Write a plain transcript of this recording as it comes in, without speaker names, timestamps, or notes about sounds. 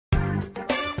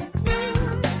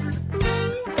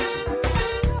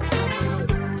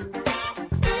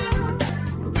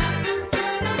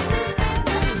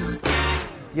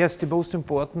Yes, the most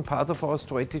important part of our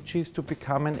strategy is to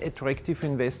become an attractive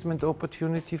investment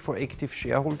opportunity for active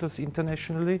shareholders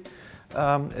internationally.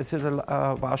 As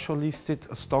a Warsaw-listed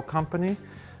stock company,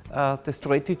 the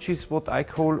strategy is what I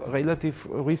call relative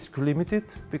risk limited,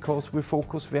 because we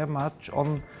focus very much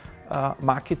on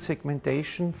market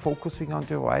segmentation, focusing on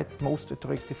the right, most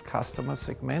attractive customer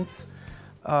segments.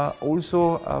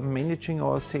 Also managing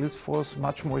our sales force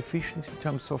much more efficient in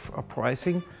terms of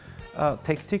pricing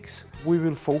tactics. We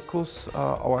will focus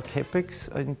our capex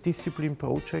in disciplined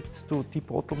projects to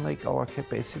debottleneck our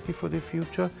capacity for the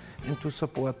future and to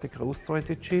support the growth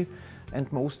strategy.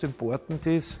 And most important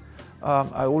is,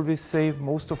 I always say,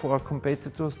 most of our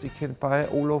competitors, they can buy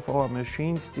all of our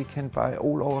machines, they can buy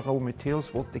all our raw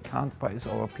materials. What they can't buy is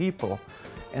our people.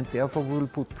 And therefore we will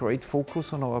put great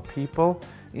focus on our people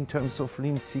in terms of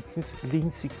Lean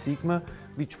Six Sigma,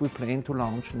 which we plan to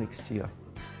launch next year.